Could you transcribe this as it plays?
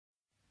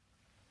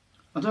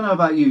I don't know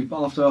about you,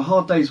 but after a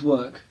hard day's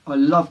work, I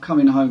love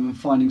coming home and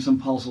finding some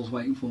parcels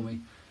waiting for me,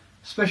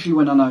 especially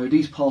when I know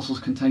these parcels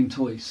contain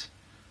toys.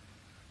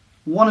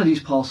 One of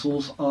these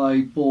parcels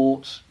I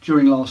bought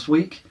during last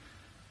week,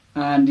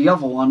 and the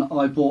other one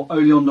I bought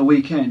only on the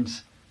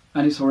weekend,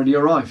 and it's already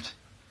arrived.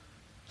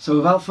 So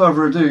without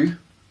further ado,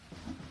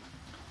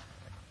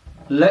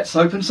 let's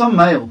open some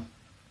mail.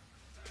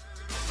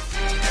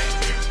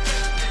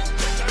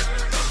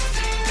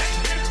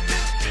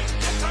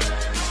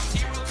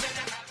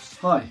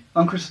 Hi,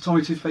 I'm Chris at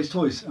Tommy Toothpaste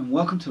Toys and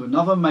welcome to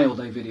another Mail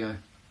Day video.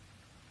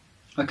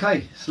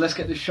 Okay, so let's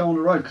get this show on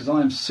the road because I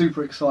am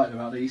super excited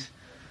about these.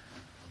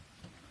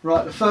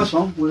 Right, the first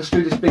one, let's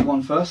do this big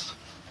one first.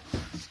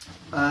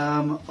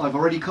 I've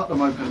already cut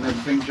them open and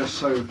everything just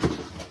so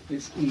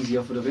it's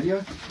easier for the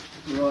video.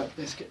 Right,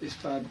 let's get this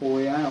bad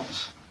boy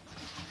out.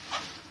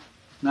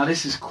 Now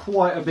this is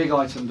quite a big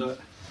item that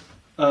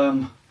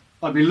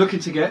I've been looking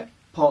to get,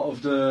 part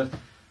of the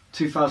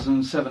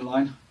 2007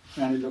 line.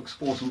 And it looks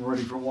awesome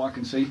already from what I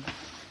can see.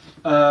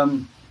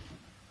 The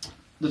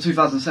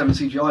 2007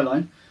 CGI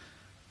line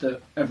that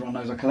everyone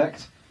knows I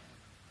collect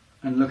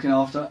and looking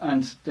after,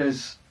 and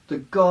there's the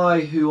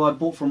guy who I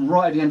bought from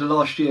right at the end of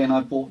last year, and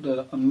I bought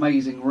the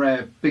amazing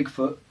rare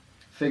Bigfoot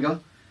figure.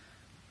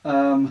 He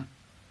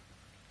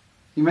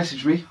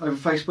messaged me over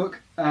Facebook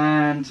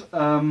and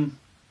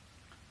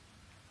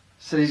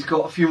said he's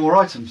got a few more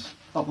items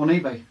up on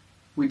eBay.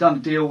 We've done a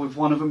deal with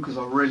one of them because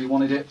I really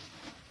wanted it.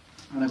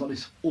 And I got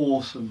this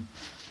awesome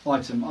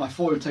item. I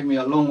thought it would take me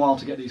a long while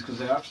to get these because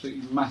they're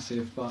absolutely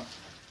massive, but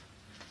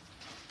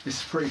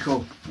it's pretty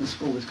cool. Let's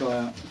pull this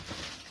guy out.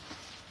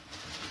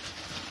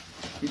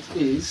 It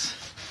is,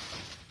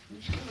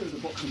 let's get rid of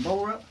the box and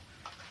bowl wrap,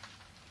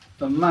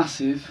 the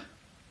massive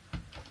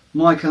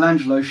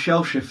Michelangelo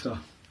shell shifter.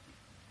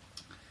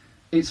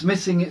 It's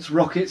missing its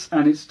rockets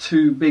and its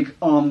two big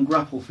arm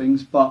grapple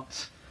things,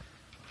 but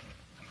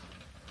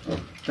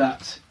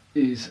that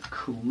is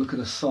cool. Look at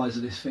the size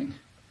of this thing.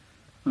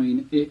 I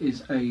mean, it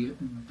is a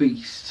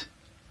beast.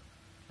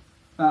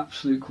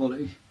 Absolute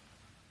quality.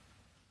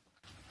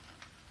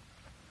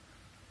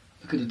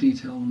 Look at the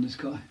detail on this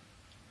guy.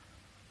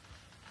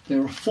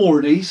 There are four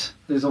of these.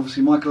 There's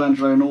obviously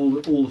Michelangelo and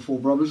all the four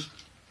brothers.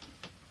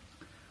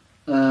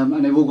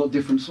 And they've all got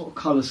different sort of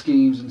colour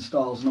schemes and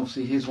styles. And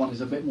obviously his one is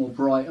a bit more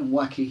bright and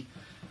wacky.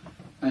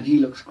 And he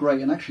looks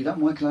great. And actually that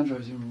Michelangelo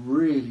is in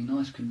really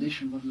nice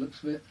condition by the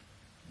looks of it.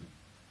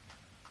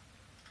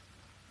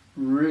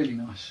 Really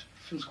nice.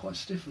 Feels quite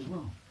stiff as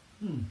well.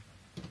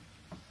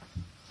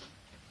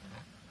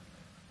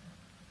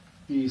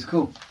 He's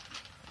cool.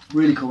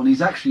 Really cool. And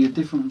he's actually a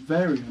different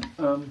variant.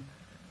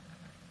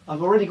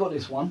 I've already got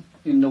this one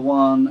in the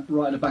one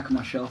right at the back of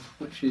my shelf,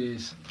 which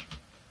is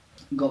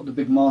got the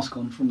big mask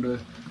on from the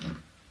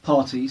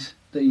parties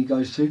that he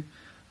goes to.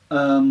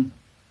 But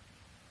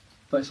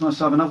it's nice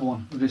to have another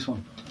one with this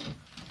one.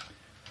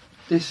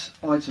 This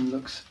item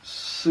looks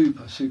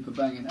super, super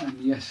banging, and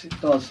yes, it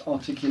does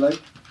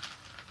articulate.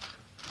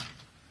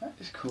 That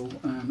is cool,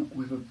 and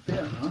with a bit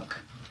of luck,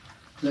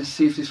 let's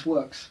see if this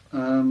works.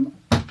 I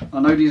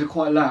know these are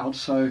quite loud,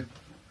 so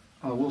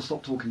I will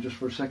stop talking just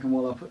for a second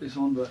while I put this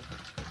on, but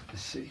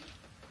let's see.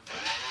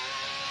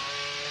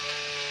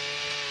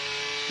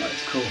 That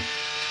is cool.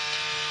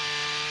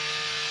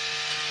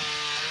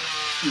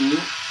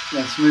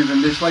 Let's move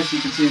him this way so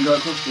you can see him go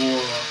across.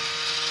 Whoa.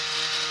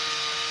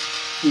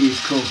 He is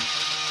cool.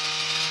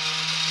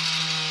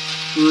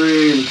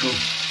 Really cool.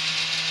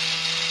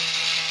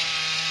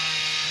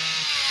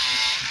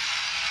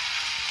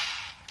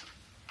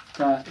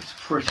 That is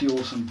pretty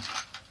awesome,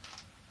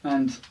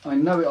 and I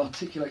know it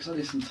articulates like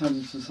this and turns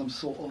into some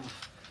sort of,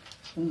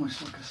 it's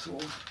almost like a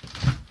sort of,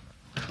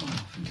 oh,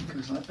 I think it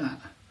goes like that.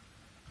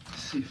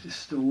 Let's see if this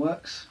still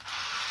works.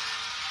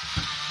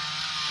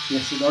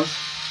 Yes, it does.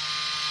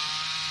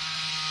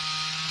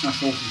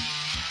 That's awesome.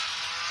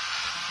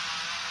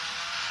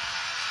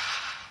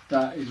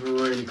 That is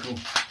really cool.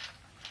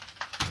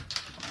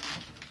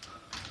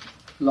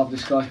 Love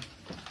this guy.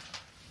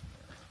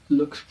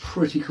 Looks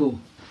pretty cool.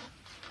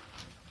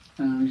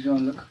 And he's going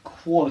to look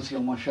quality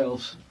on my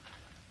shelves.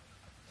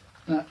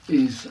 That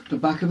is the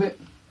back of it.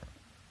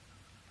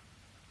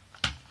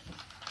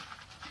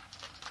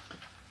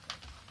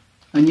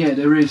 And yeah,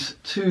 there is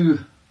two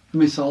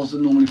missiles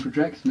that normally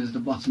project, and there's the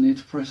button here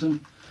to press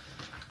them.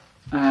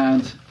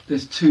 And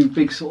there's two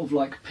big sort of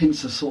like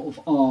pincer sort of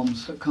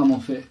arms that come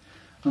off it.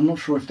 I'm not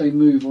sure if they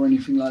move or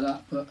anything like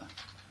that, but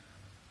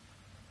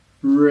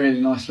really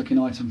nice looking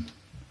item.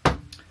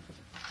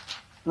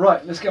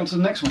 Right, let's get on to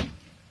the next one.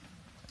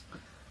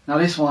 Now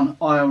this one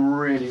I am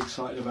really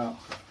excited about.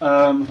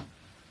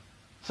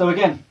 So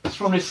again, it's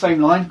from this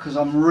same line because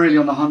I'm really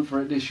on the hunt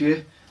for it this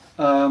year.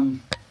 Even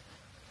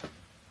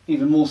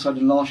more so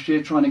than last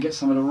year, trying to get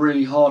some of the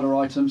really harder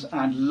items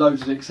and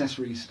loads of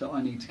accessories that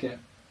I need to get.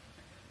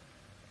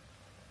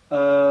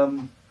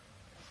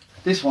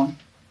 This one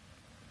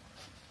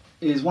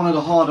is one of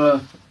the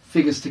harder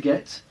figures to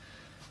get.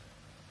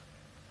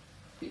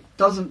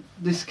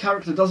 This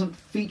character doesn't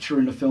feature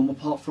in the film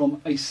apart from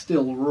a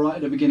still right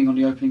at the beginning on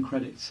the opening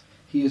credits.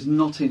 He is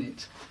not in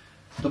it.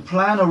 The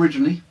plan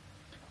originally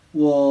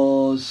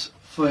was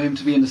for him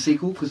to be in the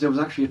sequel, because there was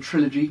actually a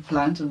trilogy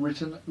planned and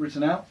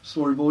written out,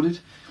 storyboarded.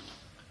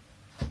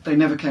 They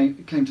never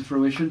came to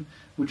fruition,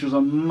 which was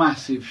a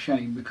massive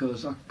shame,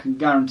 because I can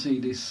guarantee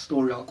this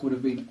story arc would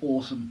have been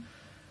awesome.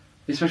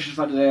 Especially the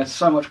fact that they had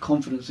so much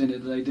confidence in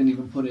it that they didn't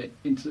even put it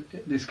into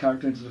this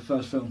character into the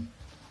first film.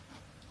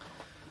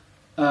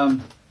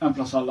 And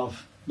plus, I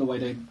love the way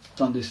they've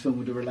done this film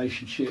with the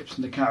relationships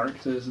and the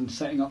characters and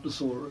setting up the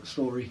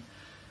story.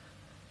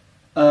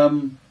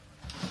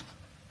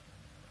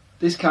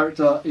 This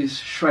character is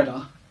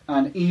Shredder,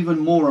 and even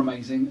more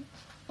amazing,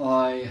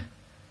 I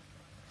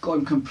got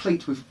him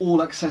complete with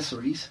all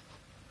accessories,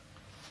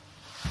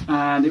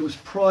 and it was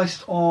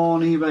priced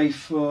on eBay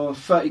for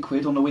 30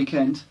 quid on the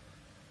weekend,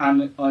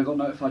 and I got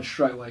notified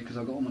straight away because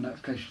I got all my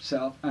notifications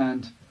set up,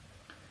 and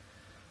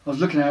I was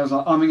looking at it, I was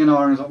like umming and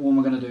ahhing, I was like, what am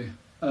I going to do?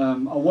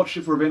 I watched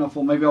it for a bit and I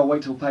thought maybe I'll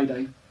wait till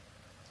payday,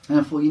 and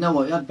I thought, you know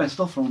what, it had best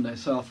offer on there,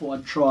 so I thought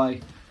I'd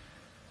try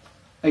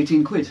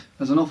 18 quid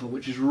as an offer,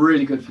 which is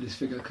really good for this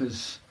figure,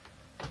 because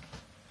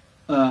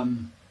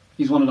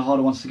he's one of the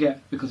harder ones to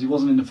get, because he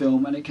wasn't in the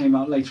film and it came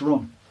out later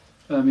on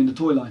in the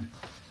toy line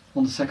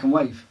on the second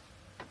wave.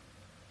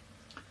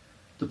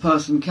 The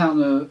person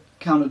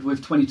countered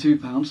with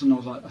 £22, and I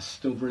was like, that's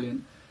still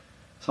brilliant.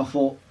 So I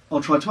thought,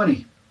 I'll try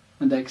 20,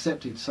 and they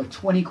accepted. So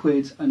 20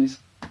 quid, and it's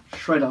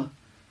Shredder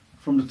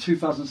from the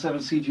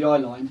 2007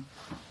 CGI line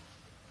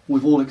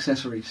with all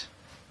accessories.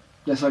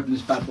 Let's open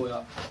this bad boy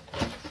up.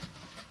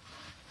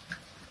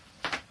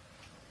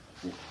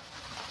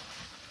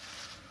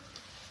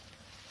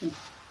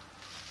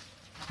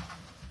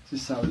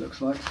 This is how it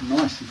looks like,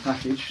 nicely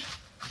packaged.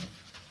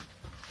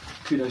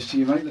 Kudos to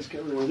you, mate. Let's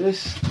get rid of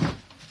this.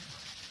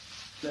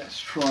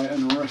 Let's try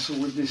and wrestle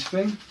with this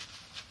thing.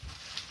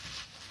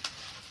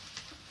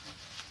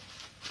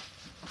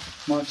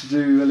 Might have to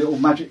do a little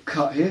magic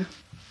cut here.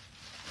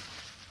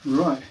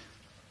 Right.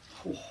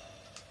 Oh,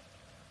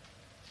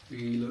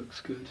 he looks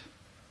good.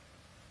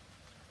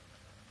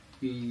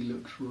 He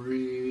looks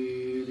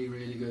really,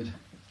 really good.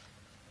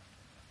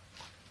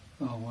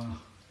 Oh wow.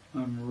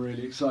 I'm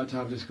really excited to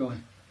have this guy.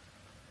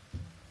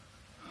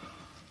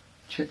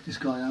 Check this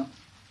guy out.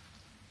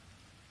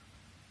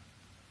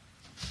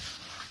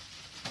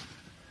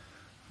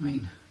 I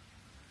mean,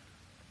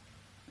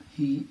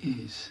 he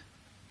is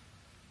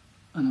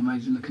an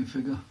amazing looking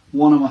figure.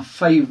 One of my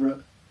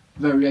favourite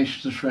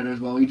variations of Shredder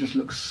as well. He just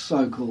looks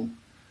so cool.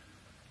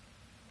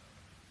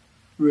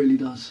 Really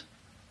does.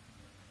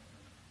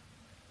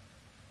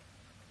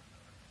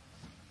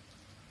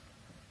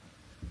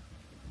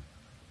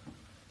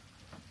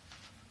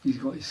 He's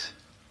got his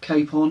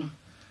cape on.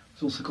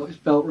 He's also got his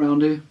belt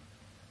round here.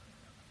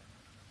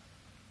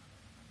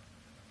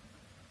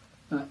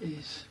 That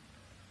is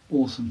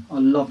awesome. I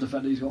love the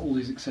fact that he's got all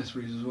these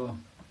accessories as well.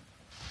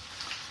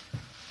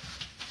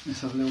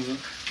 Let's have a little look.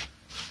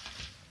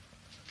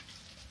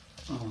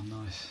 Oh,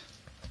 nice.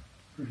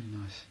 Really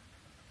nice.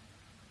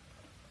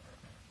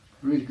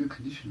 Really good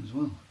condition as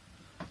well.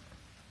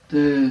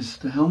 There's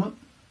the helmet.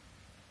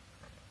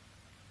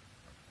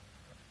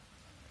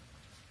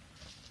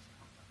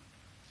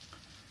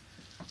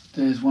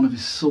 There's one of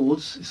his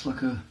swords. It's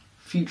like a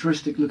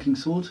futuristic looking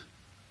sword.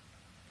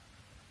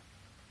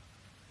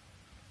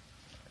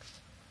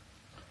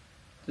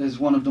 There's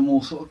one of the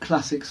more sort of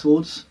classic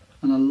swords,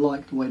 and I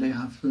like the way they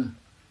have the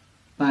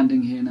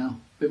banding here now.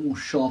 A bit more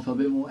sharper, a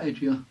bit more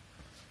edgier.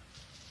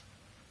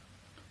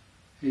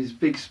 His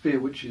big spear,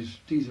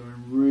 these are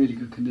in really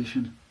good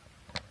condition.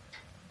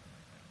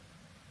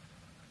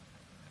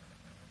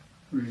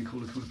 Really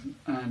cool equipment.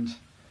 And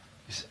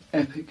this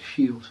epic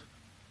shield.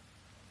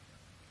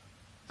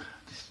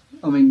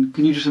 I mean,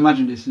 can you just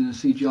imagine this in a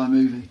CGI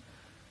movie?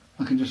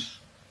 I can just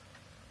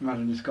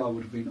imagine this guy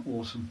would have been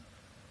awesome.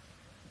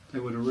 They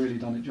would have really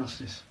done it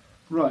justice.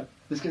 Right,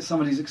 let's get some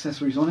of these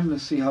accessories on him.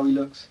 Let's see how he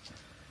looks.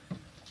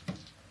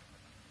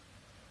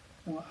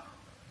 Wow.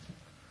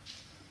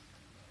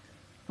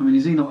 I mean,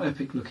 is he not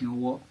epic looking or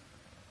what?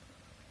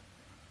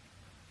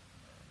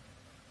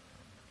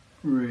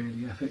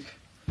 Really epic.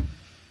 Let's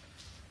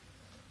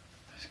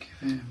give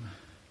him...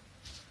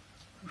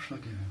 what should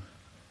I give him?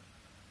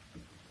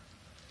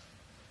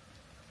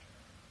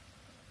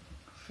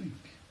 I think...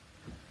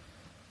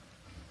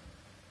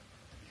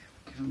 yeah,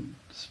 we'll give him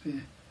the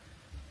spear.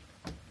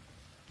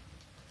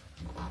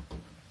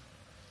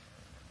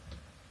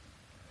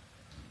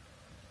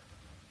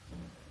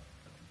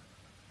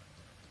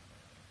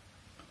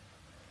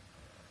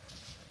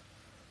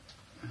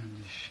 And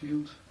his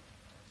shield.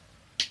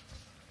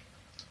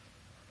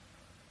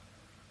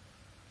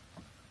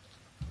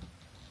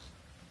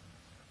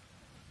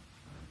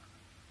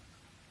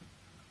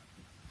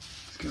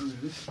 Let's get rid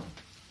of this.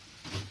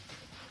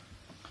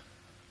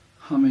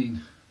 I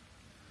mean,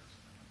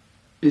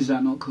 is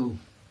that not cool?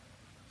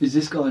 Is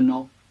this guy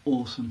not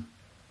awesome?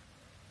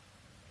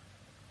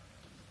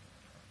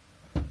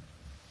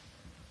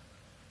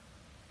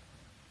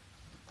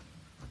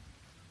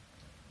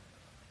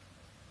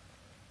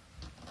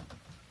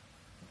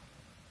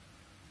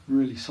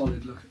 Really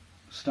solid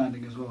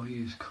standing as well.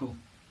 He is cool.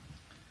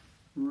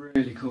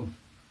 Really cool.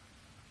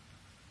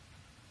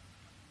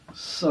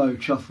 So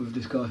chuffed with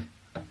this guy.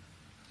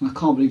 And I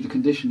can't believe the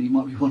condition. He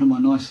might be one of my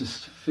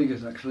nicest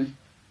figures actually.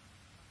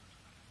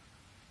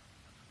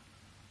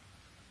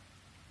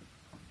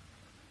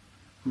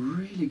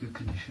 Really good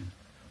condition.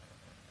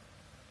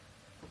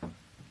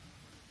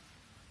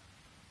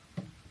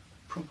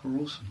 Proper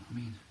awesome. I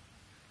mean,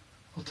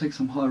 I'll take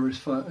some high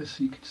risk photos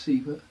so you can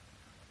see, but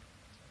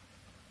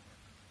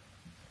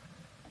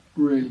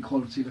really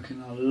quality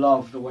looking. I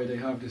love the way they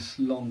have this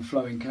long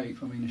flowing cape.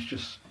 I mean, it's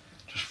just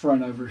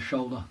thrown over his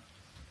shoulder,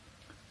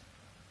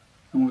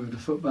 and with the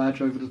foot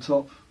badge over the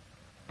top.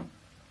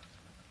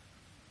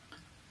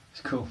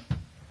 It's cool.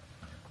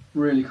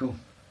 Really cool.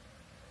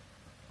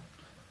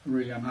 I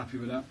really am happy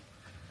with that.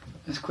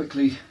 Let's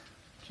quickly,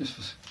 just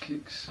for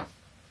kicks,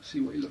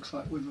 see what he looks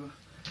like with a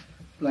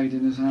blade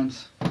in his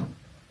hands.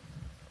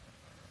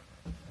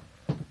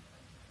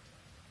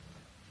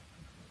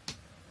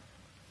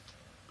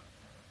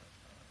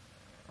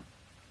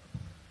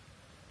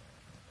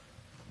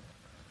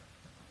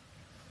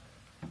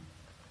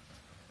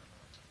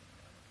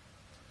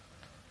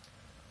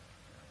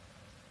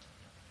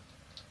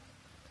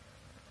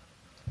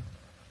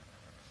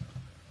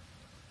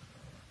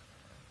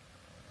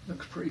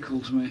 Looks pretty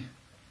cool to me.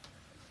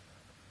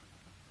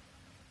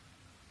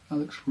 That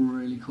looks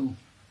really cool.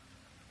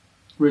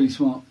 Really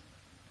smart.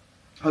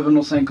 I hope I'm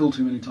not saying cool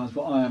too many times,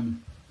 but I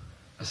am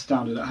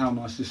astounded at how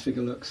nice this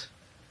figure looks.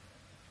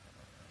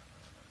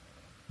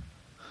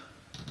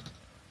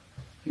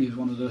 He is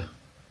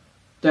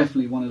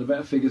definitely one of the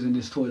better figures in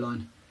this toy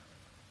line.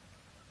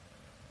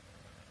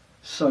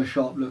 So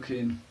sharp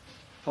looking,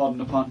 pardon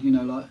the pun, you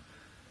know, like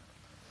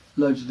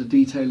loads of the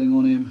detailing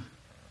on him.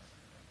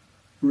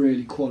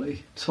 Really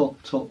quality,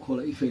 top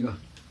quality figure.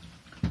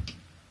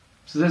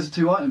 So there's the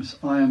two items.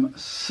 I am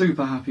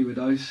super happy with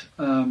those.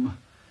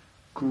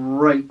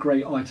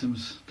 Great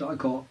items that I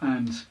got,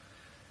 and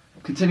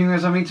continuing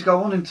as I mean to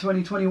go on in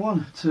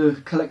 2021 to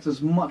collect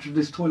as much of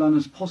this toy line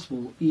as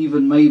possible,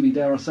 even maybe,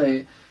 dare I say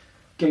it,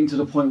 getting to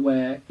the point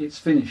where it's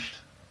finished.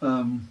 It's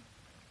going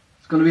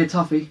to be a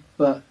toughie,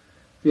 but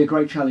be a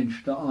great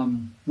challenge that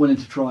I'm willing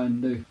to try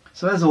and do.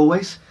 So as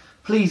always,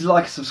 please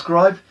like,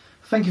 subscribe.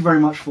 Thank you very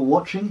much for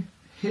watching.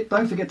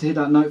 Don't forget to hit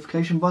that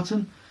notification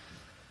button.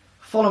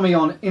 Follow me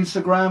on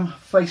Instagram,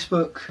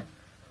 Facebook,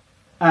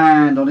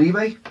 and on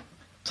eBay,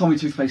 Tommy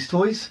Toothpaste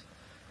Toys.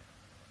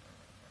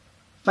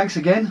 Thanks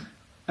again,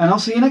 and I'll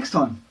see you next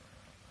time.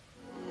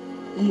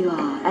 You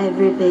are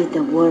every bit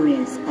the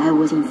warriors I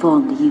was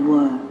informed you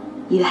were.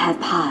 You have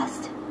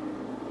passed.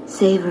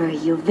 Savor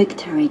your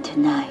victory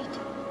tonight,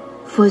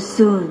 for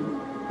soon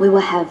we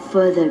will have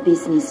further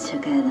business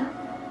together.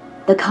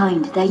 The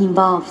kind that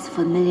involves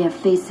familiar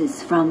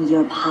faces from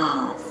your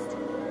past.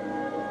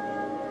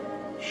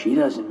 She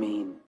doesn't mean